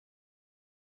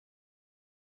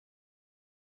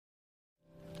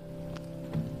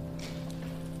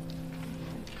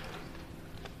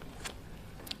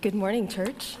Good morning,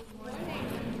 church.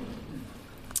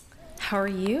 How are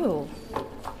you?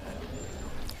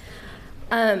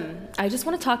 I just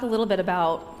want to talk a little bit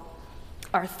about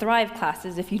our Thrive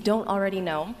classes, if you don't already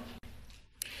know.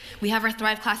 We have our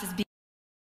Thrive classes.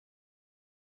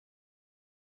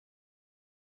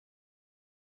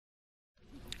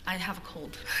 I have a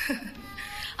cold.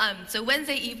 So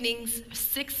Wednesday evenings,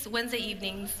 6 Wednesday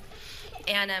evenings,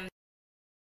 and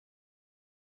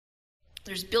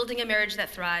there's Building a Marriage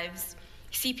That Thrives,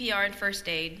 CPR and First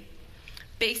Aid,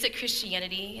 Basic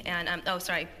Christianity, and,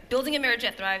 Building a Marriage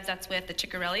That Thrives, that's with the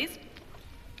Ciccarellis.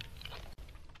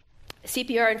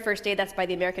 CPR and First Aid, that's by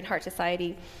the American Heart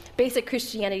Society. Basic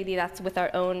Christianity, that's with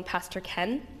our own Pastor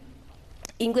Ken.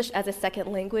 English as a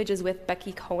Second Language is with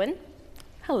Becky Cohen.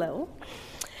 Hello.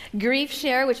 Grief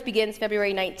Share, which begins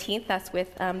February 19th, that's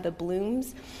with the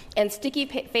Blooms. And Sticky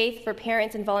Faith for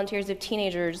Parents and Volunteers of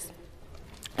Teenagers,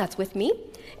 that's with me.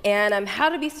 And How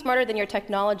to Be Smarter Than Your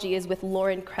Technology is with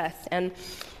Lauren Kress. And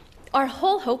our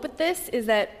whole hope with this is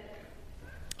that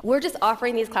we're just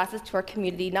offering these classes to our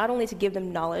community, not only to give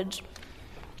them knowledge,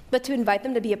 but to invite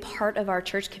them to be a part of our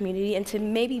church community and to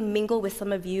maybe mingle with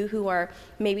some of you who are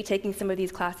maybe taking some of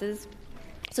these classes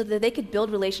so that they could build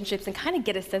relationships and kind of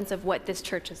get a sense of what this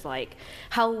church is like,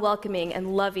 how welcoming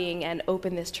and loving and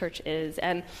open this church is.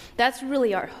 And that's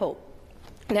really our hope.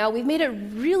 Now, we've made it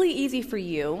really easy for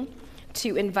you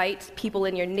to invite people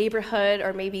in your neighborhood,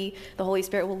 or maybe the Holy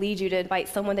Spirit will lead you to invite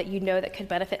someone that you know that could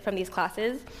benefit from these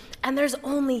classes. And there's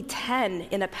only 10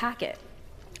 in a packet.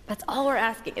 That's all we're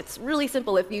asking. It's really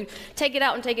simple. If you take it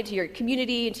out and take it to your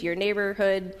community, into your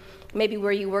neighborhood, maybe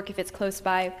where you work if it's close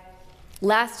by.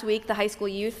 Last week, the high school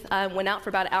youth went out for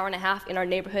about an hour and a half in our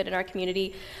neighborhood, in our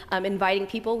community, inviting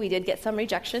people. We did get some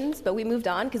rejections, but we moved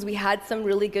on because we had some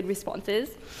really good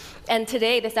responses. And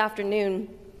today, this afternoon,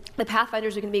 the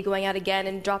Pathfinders are going to be going out again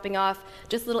and dropping off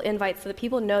just little invites so that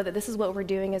people know that this is what we're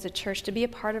doing as a church, to be a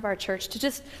part of our church, to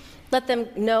just let them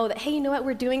know that, hey, you know what,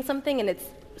 we're doing something, and it's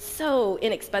so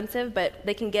inexpensive, but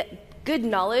they can get good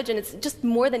knowledge, and it's just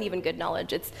more than even good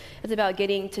knowledge. It's about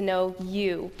getting to know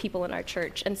you, people in our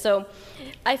church. And so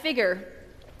I figure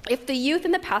if the youth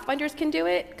and the Pathfinders can do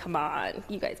it, come on,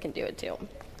 you guys can do it too.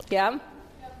 Yeah?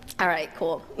 All right,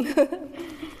 cool.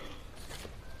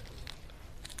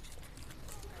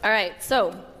 All right,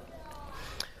 so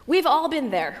we've all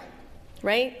been there,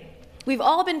 right? We've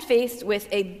all been faced with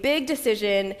a big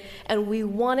decision, and we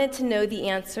wanted to know the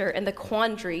answer and the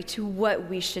quandary to what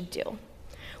we should do.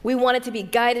 We wanted to be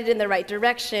guided in the right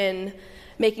direction,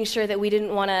 making sure that we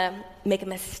didn't want to make a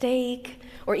mistake,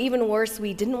 or even worse,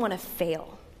 we didn't want to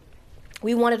fail.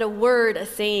 We wanted a word, a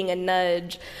saying, a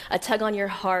nudge, a tug on your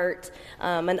heart,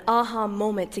 an aha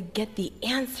moment to get the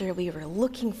answer we were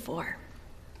looking for.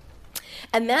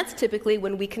 And that's typically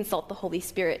when we consult the Holy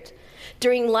Spirit.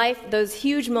 During life, those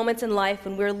huge moments in life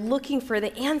when we're looking for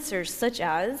the answers, such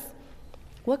as,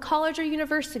 what college or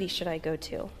university should I go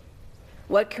to?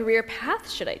 What career path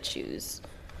should I choose?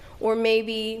 Or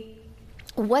maybe,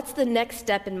 what's the next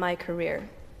step in my career?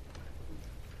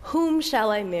 Whom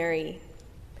shall I marry?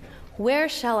 Where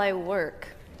shall I work?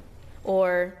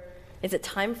 Or, is it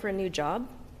time for a new job?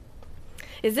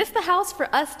 Is this the house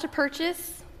for us to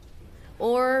purchase?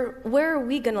 Or where are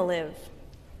we going to live?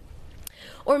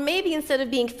 Or maybe instead of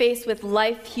being faced with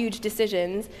life-huge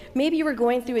decisions, maybe you were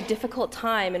going through a difficult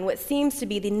time in what seems to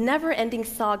be the never-ending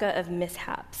saga of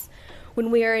mishaps, when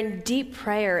we are in deep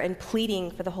prayer and pleading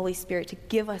for the Holy Spirit to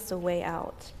give us a way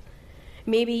out.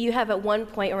 Maybe you have at one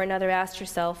point or another asked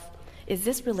yourself, is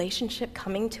this relationship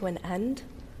coming to an end?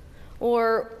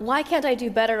 Or why can't I do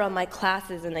better on my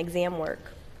classes and exam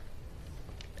work?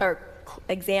 Or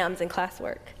exams and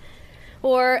classwork?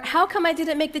 Or how come I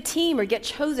didn't make the team or get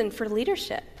chosen for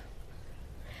leadership?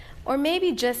 Or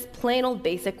maybe just plain old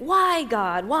basic, why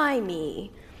God, why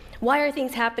me? Why are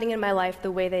things happening in my life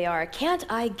the way they are? Can't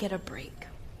I get a break?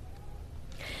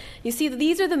 You see,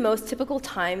 these are the most typical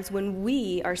times when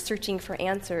we are searching for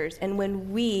answers and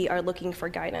when we are looking for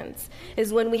guidance,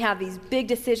 is when we have these big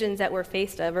decisions that we're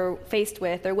faced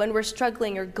with, or when we're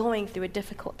struggling or going through a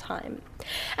difficult time.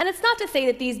 And it's not to say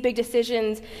that these big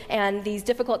decisions and these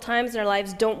difficult times in our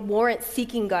lives don't warrant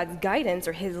seeking God's guidance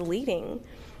or His leading.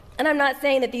 And I'm not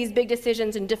saying that these big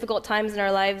decisions and difficult times in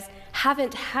our lives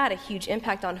haven't had a huge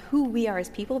impact on who we are as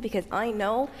people, because I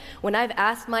know when I've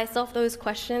asked myself those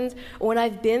questions, or when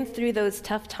I've been through those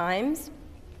tough times,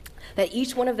 that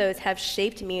each one of those have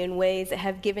shaped me in ways that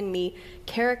have given me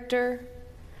character,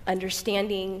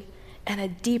 understanding, and a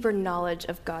deeper knowledge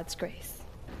of God's grace.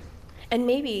 And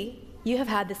maybe you have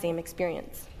had the same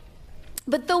experience.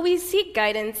 But though we seek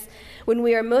guidance when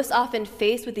we are most often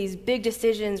faced with these big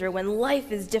decisions or when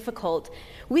life is difficult,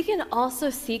 we can also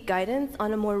seek guidance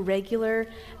on a more regular,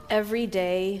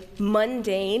 everyday,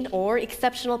 mundane, or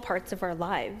exceptional parts of our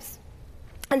lives.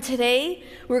 And today,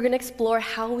 we're going to explore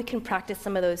how we can practice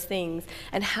some of those things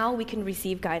and how we can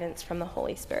receive guidance from the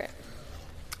Holy Spirit.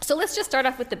 So let's just start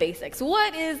off with the basics.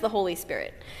 What is the Holy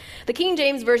Spirit? The King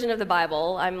James Version of the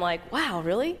Bible, I'm like, wow,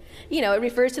 really? It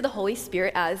refers to the Holy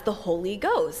Spirit as the Holy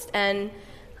Ghost. And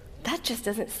that just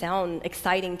doesn't sound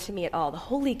exciting to me at all. The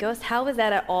Holy Ghost, how is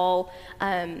that at all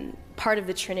part of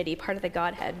the Trinity, part of the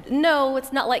Godhead? No,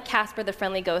 it's not like Casper the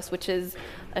Friendly Ghost, which is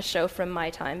a show from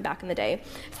my time back in the day.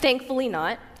 Thankfully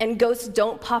not. And ghosts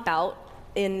don't pop out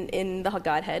in the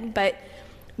Godhead, but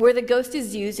where the ghost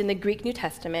is used in the Greek New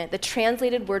Testament, the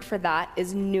translated word for that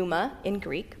is pneuma in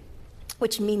Greek,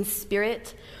 which means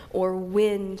spirit or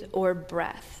wind or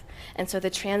breath. And so the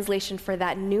translation for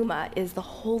that pneuma is the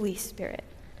Holy Spirit.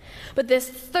 But this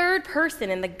third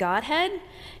person in the Godhead,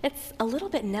 it's a little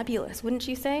bit nebulous, wouldn't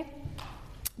you say?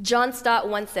 John Stott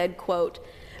once said, quote,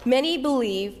 many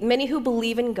who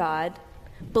believe in God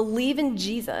believe in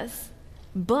Jesus,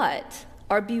 but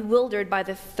are bewildered by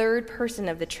the third person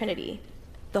of the Trinity,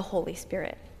 the Holy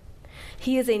Spirit.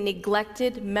 He is a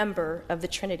neglected member of the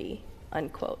Trinity,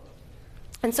 unquote.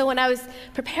 And so when I was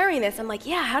preparing this, I'm like,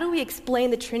 how do we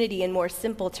explain the Trinity in more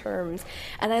simple terms?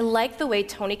 And I like the way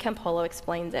Tony Campolo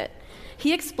explains it.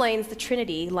 He explains the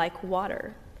Trinity like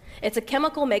water. It's a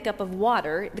chemical makeup of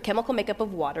water. The chemical makeup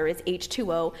of water is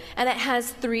H2O, and it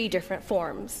has 3 different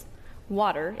forms.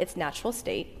 Water, its natural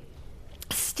state.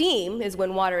 Steam is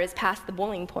when water is past the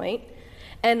boiling point.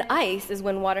 And ice is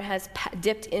when water has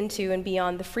dipped into and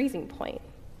beyond the freezing point.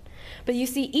 But you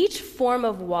see, each form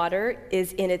of water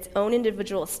is in its own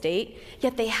individual state,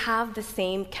 yet they have the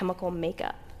same chemical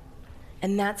makeup.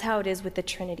 And that's how it is with the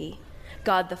Trinity.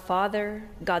 God the Father,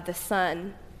 God the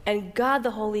Son, and God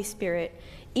the Holy Spirit,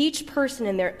 each person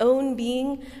in their own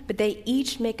being, but they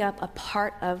each make up a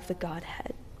part of the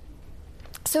Godhead.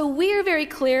 So we're very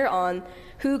clear on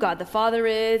who God the Father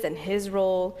is and his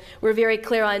role. We're very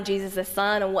clear on Jesus the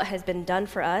Son and what has been done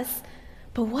for us.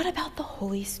 But what about the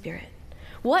Holy Spirit?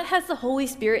 What has the Holy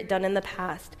Spirit done in the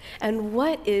past? And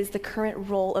what is the current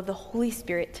role of the Holy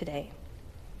Spirit today?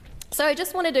 So I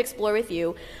just wanted to explore with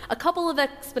you a couple of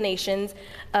explanations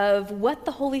of what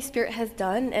the Holy Spirit has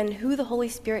done and who the Holy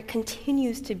Spirit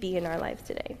continues to be in our lives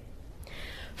today.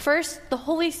 First, the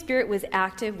Holy Spirit was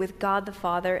active with God the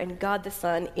Father and God the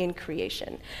Son in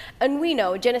creation. And we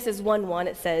know, Genesis 1:1,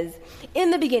 it says,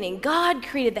 in the beginning, God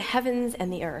created the heavens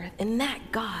and the earth. And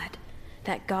that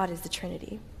God is the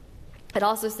Trinity. It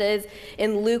also says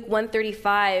in Luke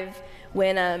 1:35,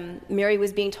 when Mary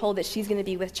was being told that she's going to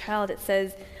be with child, it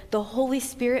says, the Holy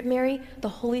Spirit, Mary, the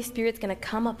Holy Spirit's going to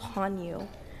come upon you.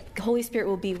 The Holy Spirit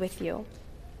will be with you.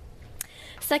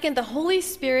 Second, the Holy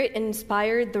Spirit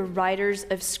inspired the writers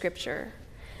of Scripture.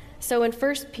 So in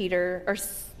 2 Peter,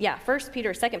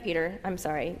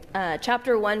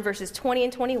 chapter 1, verses 20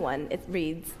 and 21, it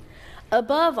reads,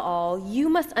 above all, you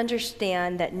must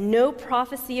understand that no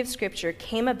prophecy of Scripture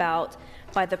came about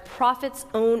by the prophet's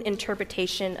own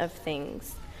interpretation of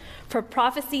things. For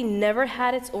prophecy never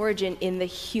had its origin in the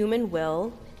human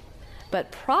will,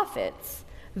 but prophets,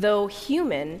 though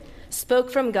human, spoke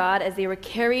from God as they were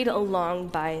carried along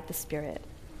by the Spirit.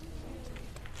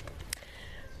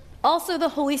 Also, the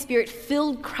Holy Spirit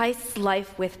filled Christ's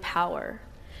life with power.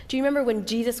 Do you remember when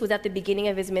Jesus was at the beginning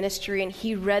of his ministry and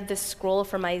he read the scroll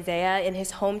from Isaiah in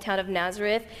his hometown of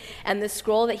Nazareth, and the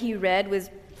scroll that he read was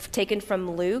taken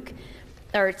from Luke,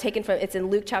 it's in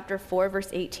Luke chapter 4, verse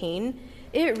 18.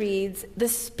 It reads, the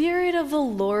Spirit of the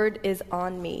Lord is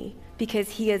on me, because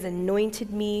he has anointed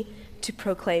me to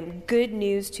proclaim good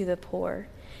news to the poor.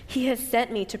 He has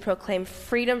sent me to proclaim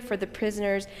freedom for the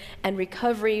prisoners and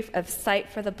recovery of sight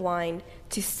for the blind,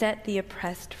 to set the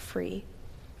oppressed free.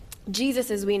 Jesus,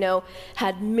 as we know,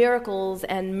 had miracles,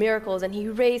 and he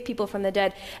raised people from the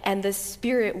dead, and the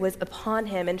Spirit was upon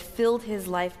him and filled his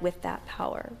life with that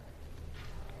power.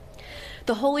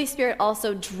 The Holy Spirit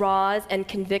also draws and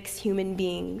convicts human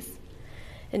beings.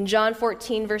 In John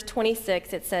 14, verse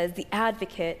 26, it says, the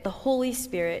Advocate, the Holy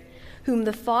Spirit, whom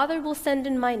the Father will send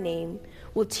in my name,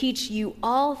 will teach you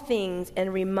all things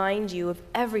and remind you of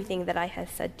everything that I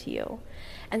have said to you.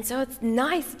 And so it's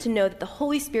nice to know that the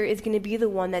Holy Spirit is going to be the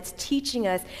one that's teaching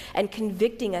us and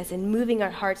convicting us and moving our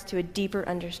hearts to a deeper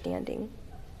understanding.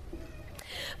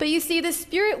 But you see, the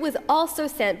Spirit was also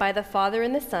sent by the Father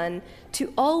and the Son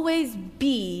to always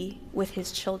be with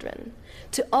his children,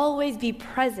 to always be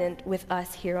present with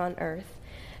us here on earth.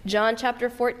 John chapter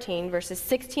 14, verses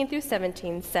 16 through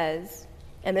 17 says,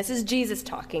 and this is Jesus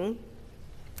talking,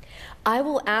 I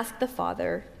will ask the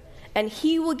Father, and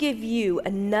he will give you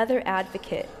another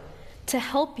advocate to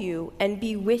help you and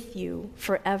be with you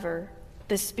forever,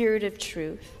 the Spirit of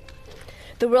truth.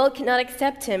 The world cannot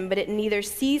accept him, but it neither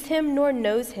sees him nor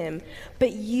knows him.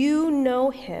 But you know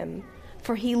him,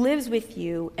 for he lives with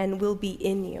you and will be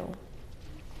in you.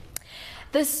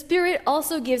 The Spirit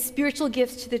also gives spiritual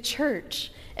gifts to the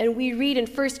church. And we read in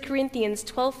 1 Corinthians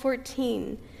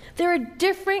 12:14, there are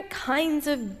different kinds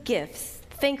of gifts,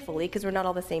 thankfully, because we're not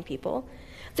all the same people.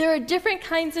 There are different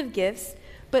kinds of gifts,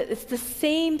 but it's the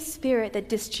same Spirit that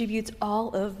distributes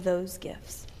all of those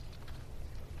gifts.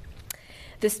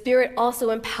 The Spirit also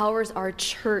empowers our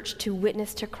church to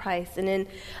witness to Christ. And in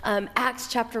Acts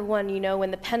chapter 1,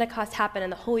 when the Pentecost happened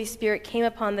and the Holy Spirit came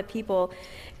upon the people,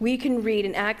 we can read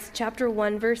in Acts chapter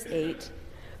 1, verse 8,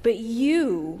 but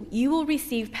you will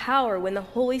receive power when the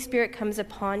Holy Spirit comes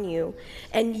upon you,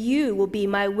 and you will be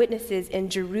my witnesses in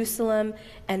Jerusalem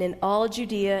and in all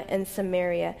Judea and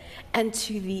Samaria and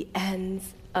to the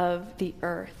ends of the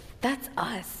earth. That's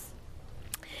us.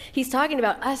 He's talking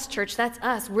about us, church. That's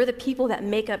us. We're the people that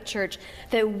make up church,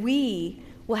 that we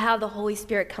will have the Holy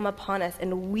Spirit come upon us,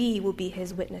 and we will be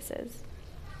his witnesses.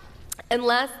 And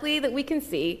lastly, that we can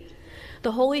see,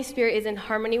 the Holy Spirit is in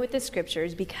harmony with the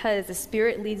Scriptures because the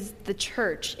Spirit leads the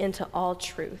church into all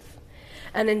truth.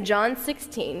 And in John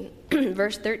 16,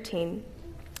 verse 13,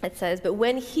 it says, but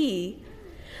when he,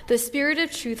 the Spirit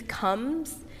of truth,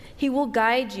 comes, he will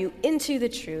guide you into the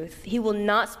truth. He will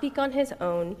not speak on his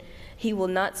own. He will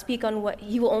only speak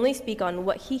on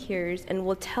what he hears and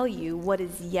will tell you what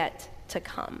is yet to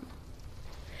come.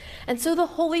 And so the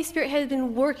Holy Spirit has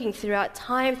been working throughout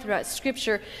time, throughout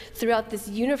Scripture, throughout this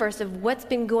universe of what's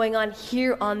been going on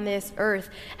here on this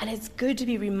earth. And it's good to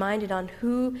be reminded on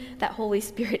who that Holy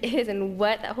Spirit is and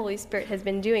what that Holy Spirit has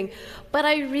been doing. But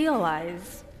I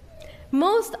realize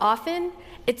most often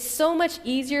it's so much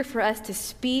easier for us to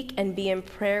speak and be in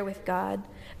prayer with God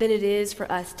than it is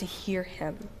for us to hear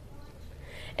him.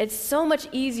 It's so much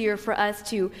easier for us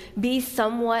to be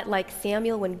somewhat like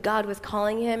Samuel when God was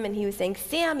calling him and he was saying,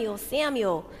 Samuel,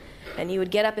 Samuel. And he would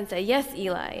get up and say, yes,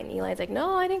 Eli. And Eli's like,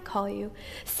 no, I didn't call you.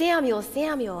 Samuel,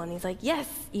 Samuel. And he's like, yes,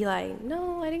 Eli.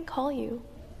 No, I didn't call you.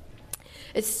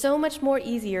 It's so much more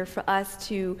easier for us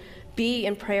to be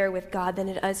in prayer with God than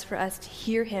it is for us to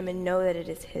hear him and know that it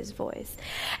is his voice.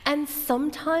 And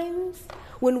sometimes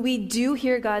when we do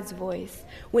hear God's voice,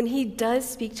 when he does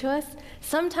speak to us,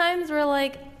 sometimes we're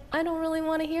like, I don't really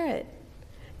want to hear it.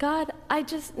 God,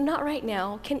 not right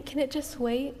now. Can it just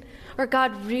wait? Or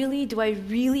God, really? Do I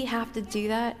really have to do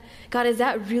that? God, is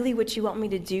that really what you want me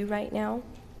to do right now?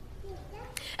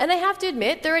 And I have to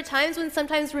admit, there are times when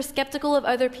sometimes we're skeptical of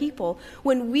other people.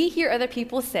 When we hear other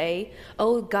people say,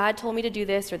 oh, God told me to do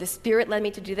this, or the Spirit led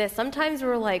me to do this, sometimes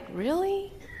we're like,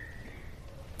 really?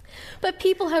 But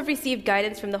people have received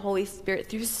guidance from the Holy Spirit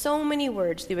through so many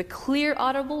words, through a clear,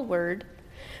 audible word,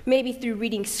 maybe through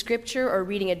reading Scripture or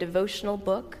reading a devotional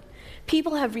book.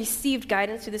 People have received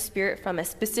guidance through the Spirit from a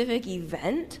specific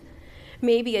event,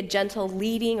 maybe a gentle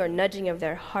leading or nudging of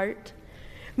their heart,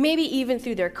 maybe even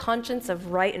through their conscience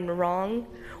of right and wrong,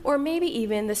 or maybe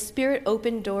even the Spirit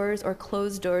opened doors or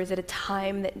closed doors at a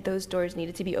time that those doors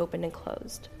needed to be opened and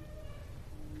closed.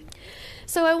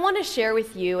 So I want to share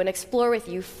with you and explore with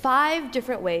you 5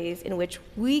 different ways in which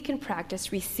we can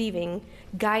practice receiving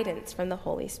guidance from the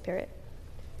Holy Spirit.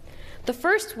 The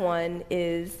first one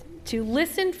is to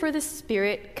listen for the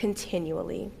Spirit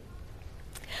continually.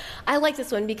 I like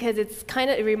this one because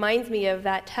it reminds me of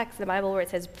that text in the Bible where it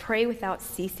says, pray without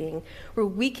ceasing, where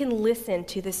we can listen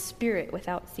to the Spirit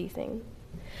without ceasing.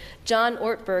 John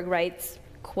Ortberg writes,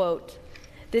 quote,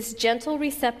 this gentle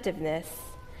receptiveness,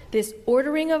 this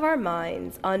ordering of our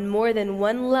minds on more than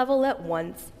one level at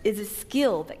once is a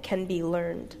skill that can be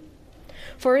learned.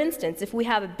 For instance, if we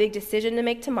have a big decision to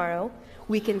make tomorrow,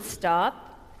 we can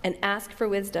stop and ask for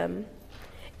wisdom.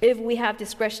 If we have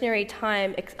discretionary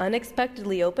time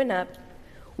unexpectedly open up,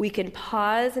 we can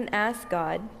pause and ask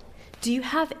God, do you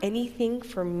have anything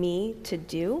for me to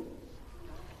do?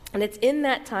 And it's in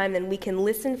that time that we can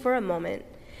listen for a moment.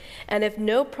 And if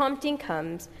no prompting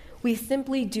comes, we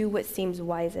simply do what seems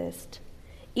wisest.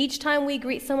 Each time we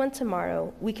greet someone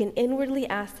tomorrow, we can inwardly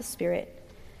ask the Spirit,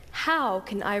 how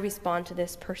can I respond to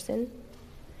this person?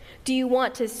 Do you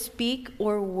want to speak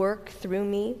or work through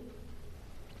me?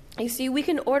 You see, we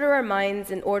can order our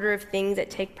minds in order of things that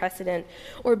take precedent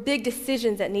or big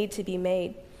decisions that need to be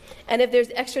made. And if there's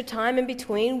extra time in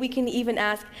between, we can even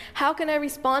ask, how can I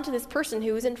respond to this person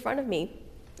who is in front of me?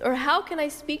 Or how can I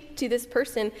speak to this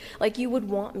person like you would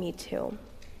want me to?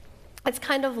 It's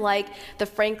kind of like the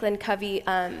Franklin Covey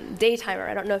day timer.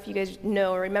 I don't know if you guys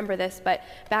know or remember this, but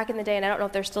back in the day, and I don't know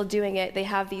if they're still doing it, they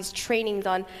have these trainings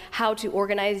on how to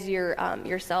organize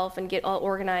yourself and get all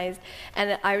organized.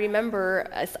 And I remember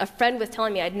a friend was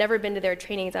telling me, I'd never been to their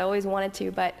trainings, I always wanted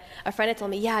to, but a friend had told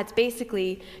me, yeah, it's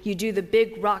basically you do the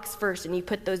big rocks first, and you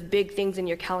put those big things in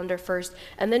your calendar first,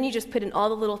 and then you just put in all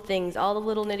the little things, all the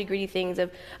little nitty-gritty things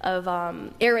of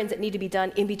errands that need to be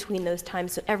done in between those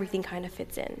times, so everything kind of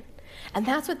fits in. And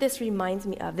that's what this reminds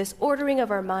me of, this ordering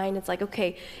of our mind. It's like,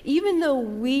 okay, even though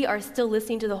we are still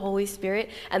listening to the Holy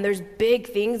Spirit and there's big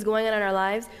things going on in our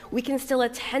lives, we can still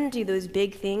attend to those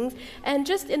big things. And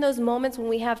just in those moments when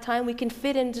we have time, we can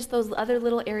fit in just those other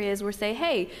little areas where say,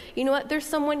 hey, you know what, there's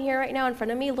someone here right now in front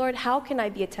of me. Lord, how can I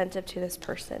be attentive to this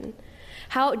person?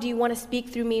 How do you want to speak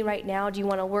through me right now? Do you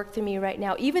want to work through me right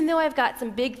now? Even though I've got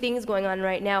some big things going on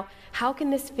right now, how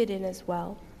can this fit in as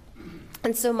well?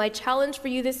 And so my challenge for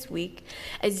you this week,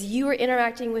 as you are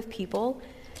interacting with people,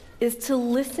 is to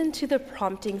listen to the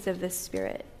promptings of the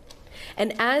Spirit.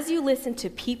 And as you listen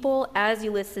to people, as you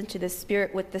listen to the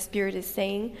Spirit, what the Spirit is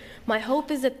saying, my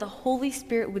hope is that the Holy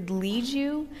Spirit would lead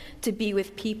you to be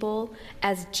with people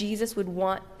as Jesus would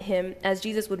want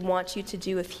you to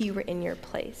do if he were in your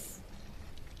place.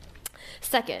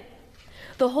 Second,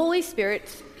 the Holy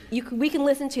Spirit, we can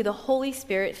listen to the Holy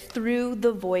Spirit through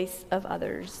the voice of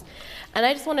others. And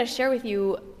I just want to share with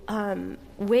you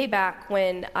way back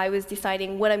when I was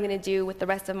deciding what I'm going to do with the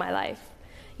rest of my life.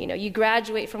 You know, you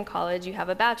graduate from college, you have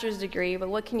a bachelor's degree, but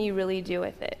what can you really do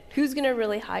with it? Who's going to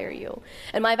really hire you?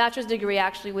 And my bachelor's degree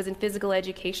actually was in physical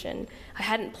education. I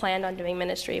hadn't planned on doing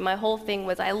ministry. My whole thing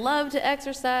was I love to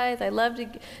exercise, I love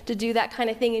to do that kind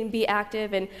of thing and be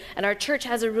active, and our church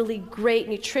has a really great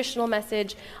nutritional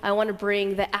message. I want to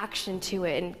bring the action to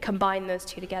it and combine those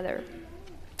two together.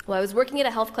 Well, I was working at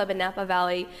a health club in Napa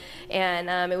Valley,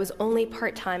 and it was only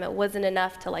part-time. It wasn't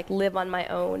enough to live on my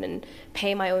own and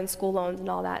pay my own school loans and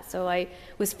all that. So I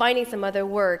was finding some other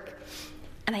work,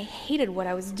 and I hated what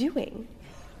I was doing.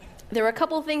 There were a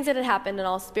couple of things that had happened, and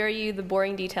I'll spare you the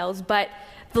boring details, but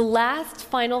the last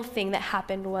final thing that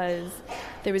happened was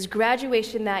there was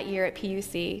graduation that year at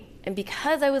PUC, and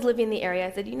because I was living in the area,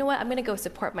 I said, you know what, I'm going to go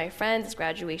support my friends. It's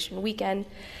graduation weekend,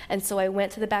 and so I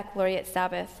went to the baccalaureate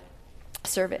Sabbath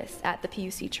service at the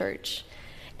PUC church,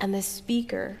 and the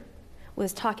speaker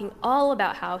was talking all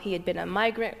about how he had been a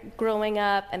migrant growing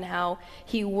up and how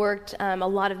he worked a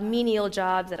lot of menial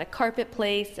jobs at a carpet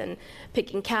place and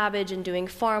picking cabbage and doing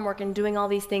farm work and doing all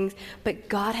these things, but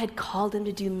God had called him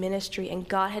to do ministry and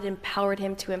God had empowered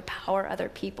him to empower other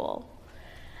people.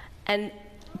 And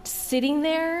sitting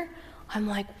there, I'm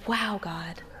like, wow,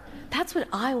 God, that's what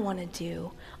I want to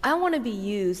do. I want to be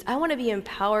used. I want to be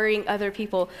empowering other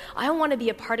people. I want to be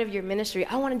a part of your ministry.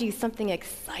 I want to do something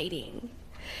exciting.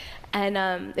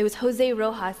 And it was Jose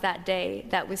Rojas that day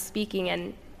that was speaking.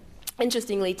 And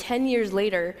interestingly, 10 years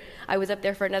later, I was up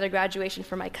there for another graduation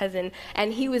for my cousin,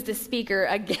 and he was the speaker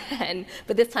again,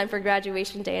 but this time for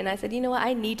graduation day. And I said, you know what,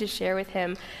 I need to share with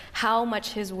him how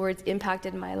much his words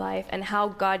impacted my life and how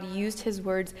God used his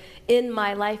words in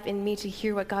my life, in me, to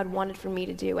hear what God wanted for me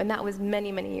to do. And that was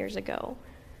many, many years ago.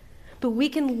 But we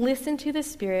can listen to the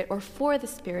Spirit or for the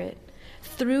Spirit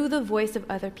through the voice of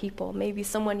other people. Maybe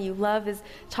someone you love is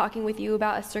talking with you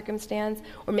about a circumstance,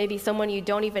 or maybe someone you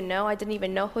don't even know. I didn't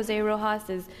even know Jose Rojas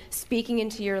is speaking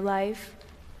into your life.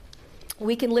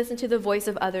 We can listen to the voice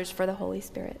of others for the Holy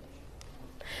Spirit.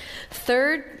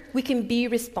 Third, we can be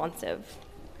responsive.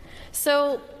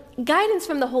 So guidance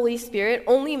from the Holy Spirit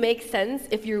only makes sense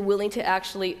if you're willing to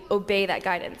actually obey that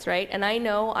guidance, right? And I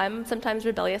know I'm sometimes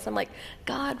rebellious. I'm like,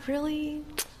 God, really?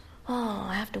 Oh,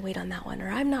 I have to wait on that one, or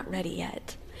I'm not ready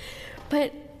yet.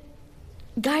 But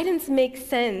guidance makes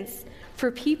sense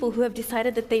for people who have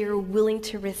decided that they are willing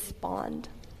to respond.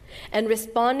 And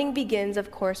responding begins,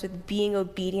 of course, with being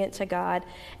obedient to God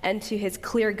and to his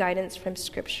clear guidance from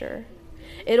Scripture.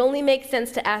 It only makes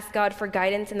sense to ask God for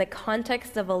guidance in the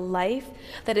context of a life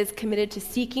that is committed to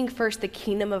seeking first the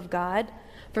kingdom of God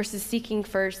versus seeking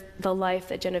first the life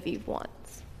that Genevieve wants.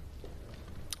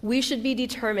 We should be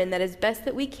determined that as best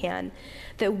that we can,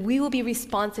 that we will be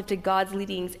responsive to God's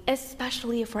leadings,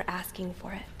 especially if we're asking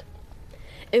for it.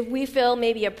 If we feel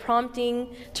maybe a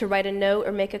prompting to write a note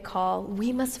or make a call,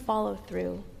 we must follow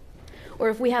through. Or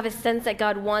if we have a sense that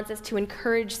God wants us to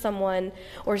encourage someone,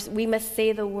 or we must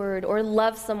say the word, or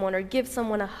love someone, or give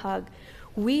someone a hug,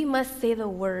 we must say the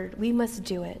word. We must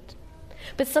do it.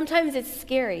 But sometimes it's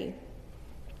scary.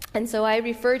 And so I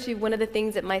refer to one of the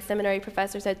things that my seminary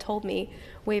professors had told me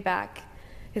way back,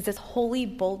 is this holy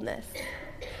boldness.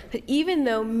 That even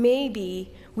though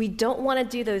maybe we don't want to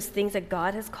do those things that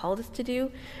God has called us to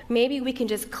do, maybe we can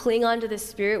just cling onto the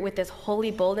Spirit with this holy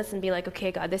boldness and be like,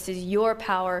 okay, God, this is your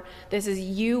power. This is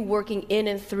you working in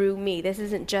and through me. This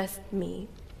isn't just me.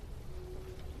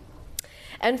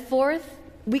 And fourth,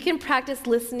 we can practice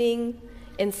listening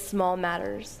in small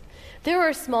matters. There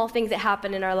are small things that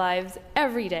happen in our lives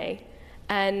every day.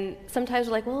 And sometimes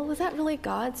we're like, well, was that really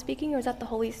God speaking or is that the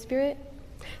Holy Spirit?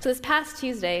 So this past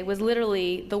Tuesday was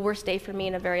literally the worst day for me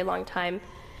in a very long time.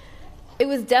 It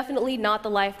was definitely not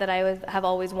the life that I have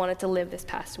always wanted to live this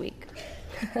past week.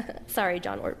 Sorry,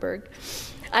 John Ortberg.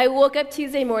 I woke up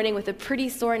Tuesday morning with a pretty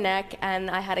sore neck,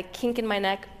 and I had a kink in my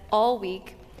neck all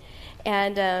week.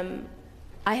 And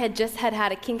I had just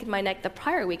had a kink in my neck the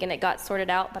prior week, and it got sorted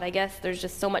out, but I guess there's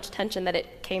just so much tension that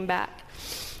it came back.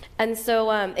 And so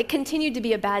it continued to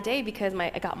be a bad day because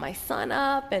I got my son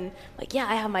up, and like, yeah,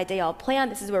 I have my day all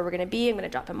planned. This is where we're going to be. I'm going to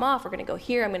drop him off. We're going to go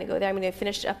here. I'm going to go there. I'm going to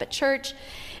finish up at church.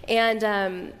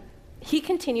 And he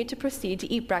continued to proceed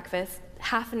to eat breakfast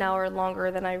half an hour longer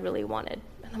than I really wanted.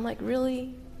 And I'm like,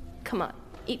 really? Come on,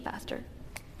 eat faster.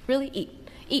 Really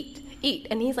eat.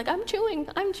 And he's like, I'm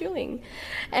chewing.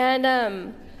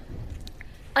 And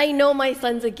I know my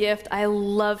son's a gift. I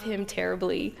love him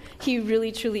terribly. He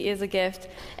really, truly is a gift.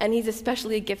 And he's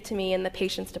especially a gift to me in the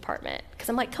patience department. Because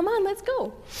I'm like, come on, let's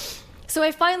go. So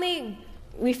we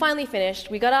finally finished.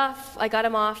 We got off. I got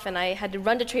him off, and I had to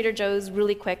run to Trader Joe's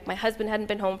really quick. My husband hadn't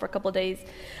been home for a couple of days,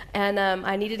 and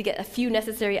I needed to get a few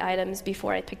necessary items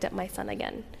before I picked up my son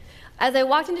again. As I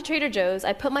walked into Trader Joe's,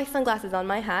 I put my sunglasses on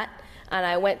my hat, and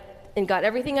I went and got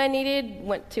everything I needed,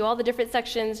 went to all the different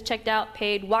sections, checked out,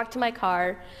 paid, walked to my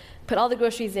car, put all the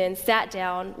groceries in, sat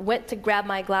down, went to grab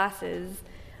my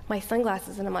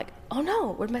sunglasses, and I'm like, oh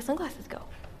no, where'd my sunglasses go?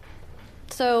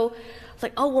 So I was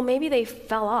like, oh, well, maybe they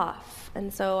fell off.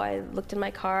 And so I looked in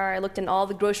my car, I looked in all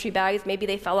the grocery bags, maybe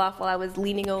they fell off while I was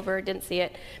leaning over, didn't see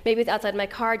it. Maybe it's outside my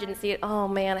car, didn't see it. Oh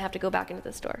man, I have to go back into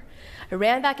the store. I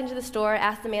ran back into the store,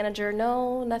 asked the manager,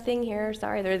 no, nothing here,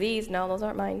 sorry, they're these, no, those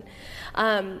aren't mine.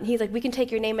 He's like, we can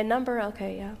take your name and number,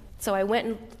 okay, yeah. So I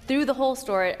went through the whole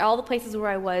store, all the places where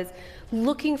I was,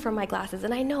 looking for my glasses.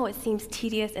 And I know it seems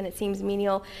tedious and it seems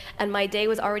menial, and my day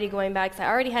was already going bad because I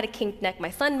already had a kinked neck,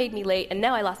 my son made me late, and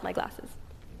now I lost my glasses.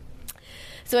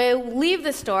 So I leave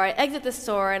the store, I exit the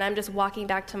store, and I'm just walking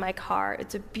back to my car.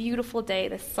 It's a beautiful day,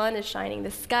 the sun is shining,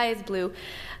 the sky is blue,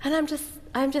 and I'm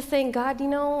just saying, God,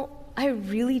 I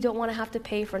really don't want to have to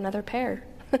pay for another pair.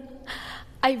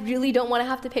 I really don't want to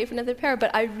have to pay for another pair,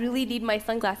 but I really need my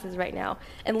sunglasses right now.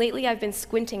 And lately I've been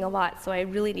squinting a lot, so I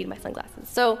really need my sunglasses.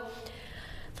 So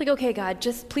it's like, okay, God,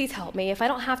 just please help me. If I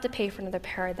don't have to pay for another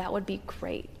pair, that would be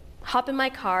great. Hop in my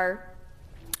car,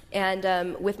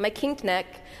 and with my kinked neck,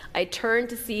 I turn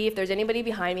to see if there's anybody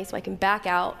behind me so I can back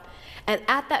out. And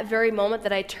at that very moment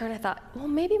that I turned, I thought, well,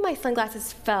 maybe my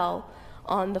sunglasses fell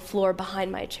on the floor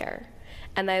behind my chair.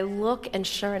 And I look, and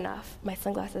sure enough, my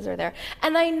sunglasses are there.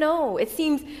 And I know it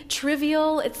seems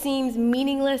trivial, it seems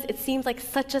meaningless, it seems like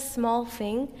such a small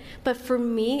thing. But for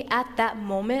me, at that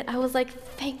moment, I was like,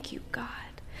 thank you, God.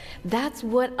 That's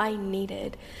what I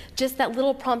needed. Just that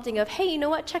little prompting of, hey, you know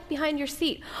what? Check behind your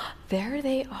seat. There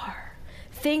they are.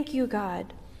 Thank you,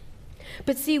 God.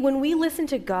 But see, when we listen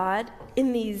to God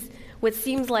in these what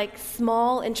seems like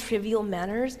small and trivial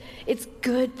manners, it's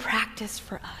good practice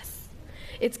for us.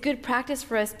 It's good practice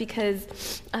for us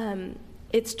because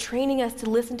it's training us to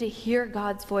listen, to hear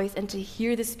God's voice, and to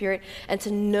hear the Spirit, and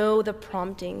to know the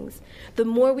promptings. The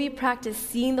more we practice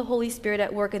seeing the Holy Spirit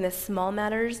at work in the small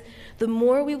matters, the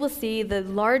more we will see the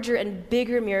larger and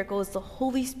bigger miracles the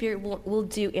Holy Spirit will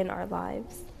do in our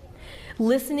lives.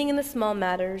 Listening in the small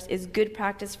matters is good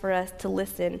practice for us to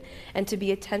listen and to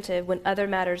be attentive when other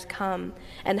matters come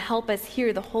and help us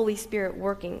hear the Holy Spirit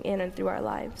working in and through our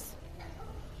lives.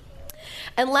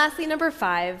 And lastly, number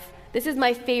 5, this is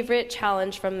my favorite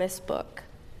challenge from this book.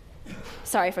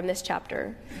 From this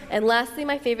chapter. And lastly,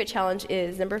 my favorite challenge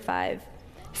is number 5,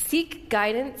 seek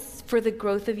guidance for the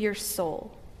growth of your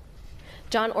soul.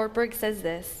 John Ortberg says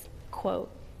this, quote,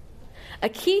 a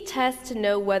key test to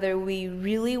know whether we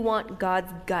really want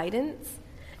God's guidance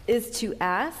is to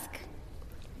ask,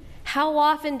 how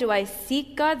often do I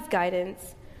seek God's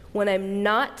guidance when I'm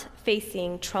not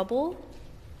facing trouble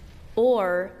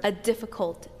or a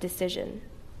difficult decision?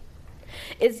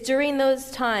 It's during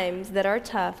those times that are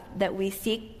tough that we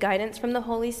seek guidance from the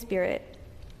Holy Spirit.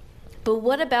 But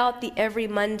what about the every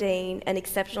mundane and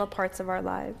exceptional parts of our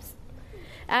lives?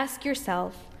 Ask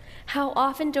yourself, how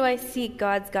often do I seek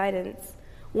God's guidance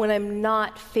when I'm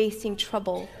not facing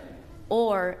trouble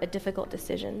or a difficult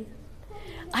decision?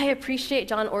 I appreciate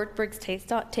John Ortberg's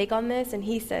take on this, and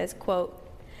he says, quote,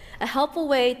 A helpful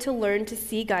way to learn to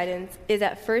see guidance is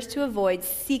at first to avoid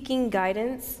seeking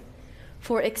guidance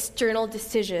for external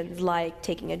decisions like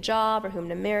taking a job or whom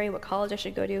to marry, what college I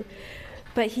should go to.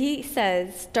 But he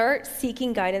says, start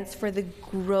seeking guidance for the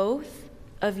growth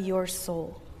of your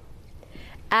soul.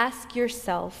 Ask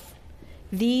yourself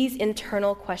these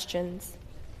internal questions.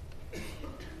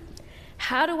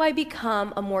 How do I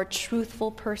become a more truthful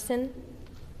person?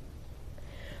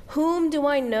 Whom do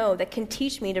I know that can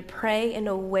teach me to pray in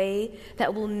a way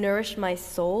that will nourish my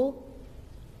soul?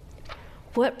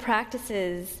 What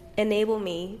practices enable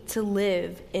me to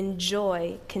live in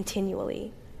joy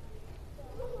continually?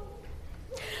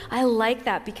 I like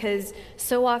that because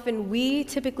so often we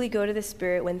typically go to the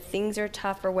Spirit when things are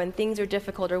tough or when things are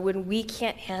difficult or when we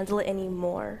can't handle it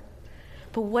anymore.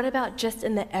 But what about just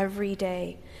in the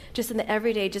everyday?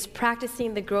 Just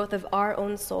practicing the growth of our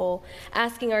own soul,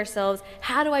 asking ourselves,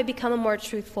 how do I become a more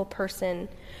truthful person?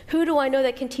 Who do I know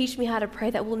that can teach me how to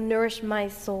pray that will nourish my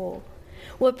soul?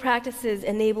 What practices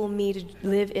enable me to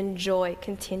live in joy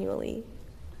continually?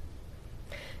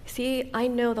 See, I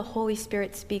know the Holy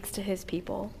Spirit speaks to his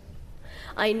people.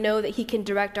 I know that he can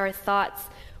direct our thoughts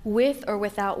with or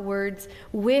without words,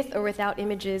 with or without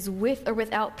images, with or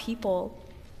without people.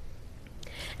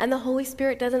 And the Holy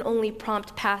Spirit doesn't only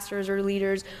prompt pastors or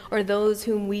leaders or those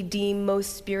whom we deem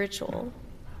most spiritual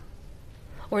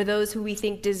or those who we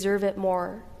think deserve it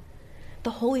more.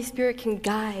 The Holy Spirit can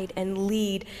guide and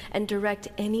lead and direct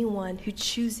anyone who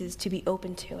chooses to be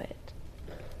open to it.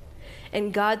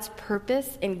 And God's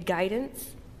purpose and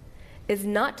guidance is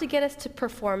not to get us to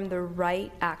perform the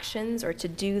right actions or to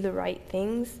do the right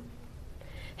things.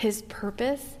 His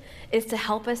purpose is to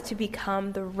help us to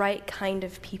become the right kind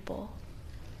of people.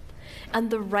 And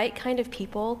the right kind of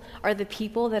people are the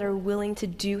people that are willing to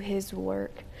do his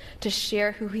work, to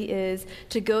share who he is,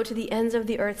 to go to the ends of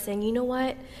the earth saying, you know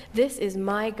what? This is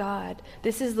my God.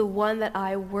 This is the one that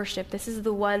I worship. This is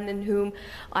the one in whom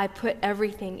I put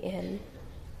everything in.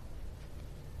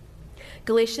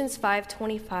 Galatians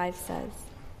 5:25 says,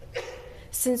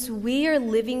 since we are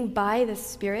living by the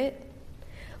Spirit,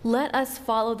 let us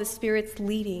follow the Spirit's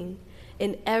leading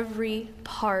in every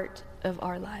part of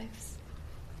our lives.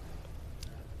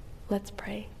 Let's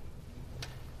pray.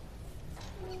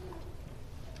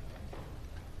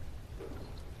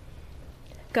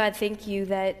 God, thank you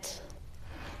that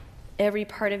every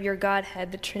part of your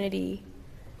Godhead, the Trinity,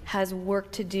 has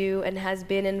work to do and has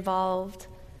been involved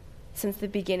since the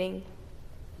beginning.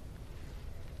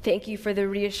 Thank you for the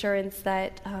reassurance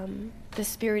that the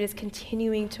Spirit is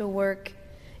continuing to work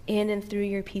in and through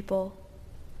your people.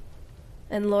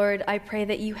 And Lord, I pray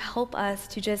that you help us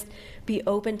to just be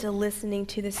open to listening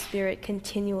to the Spirit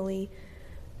continually,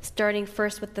 starting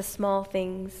first with the small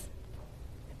things,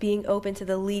 being open to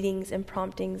the leadings and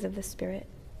promptings of the Spirit.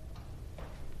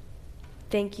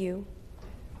 Thank you.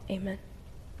 Amen.